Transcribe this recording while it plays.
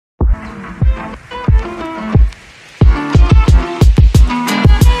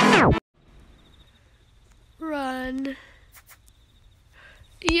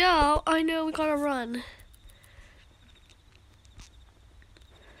Yeah, I know, we gotta run.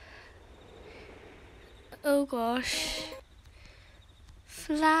 Oh gosh.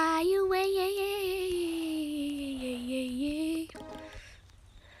 Fly away.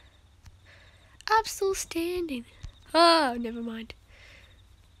 I'm still standing. Oh, never mind.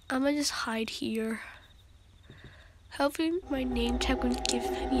 I'm gonna just hide here. Hopefully my name tag won't give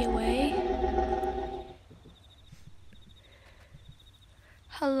me away.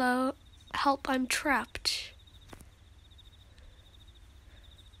 Hello, help, I'm trapped.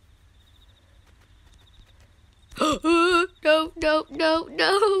 No.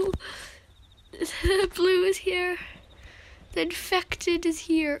 Blue is here. The infected is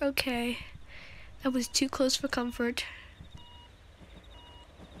here. Okay. That was too close for comfort.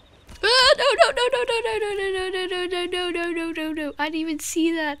 No. I didn't even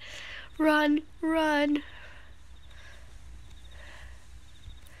see that. Run.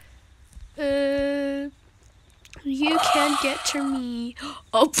 You can't get to me.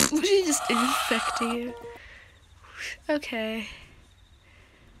 Oh, just infecting you. Okay.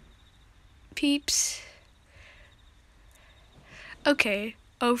 Peeps. Okay.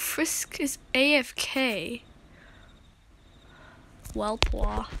 Oh, Frisk is AFK.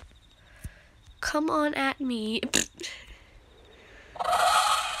 Welpwa. Come on at me.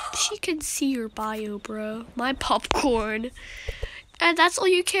 She can see your bio, bro. My popcorn. And that's all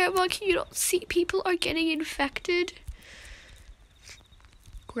you care about? You don't see people are getting infected?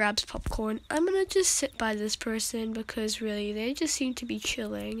 Grabs popcorn. I'm gonna just sit by this person because really, they just seem to be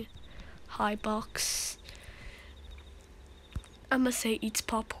chilling. Hi, box. I'm gonna say eats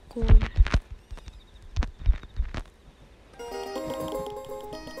popcorn.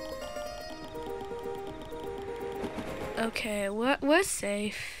 Okay, we're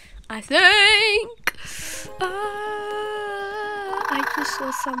safe, I think. I just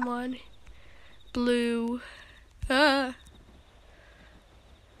saw someone. Blue.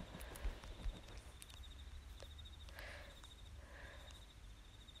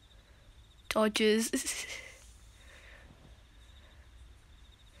 Dodges.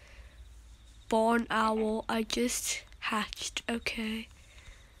 Barn owl. I just hatched. Okay.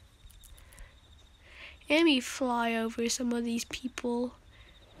 Let me fly over some of these people.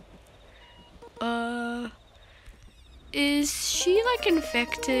 Is she like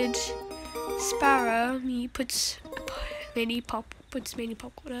infected? Sparrow. He puts mini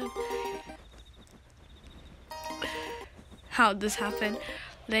popcorn on. How'd this happen?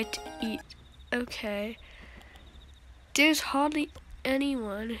 Let's eat. Okay. There's hardly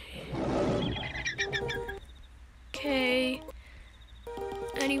anyone. Okay.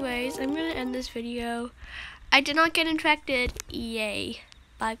 Anyways, I'm gonna end this video. I did not get infected. Yay.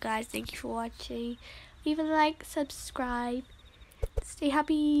 Bye guys. Thank you for watching. Leave a like, subscribe. Stay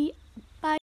happy.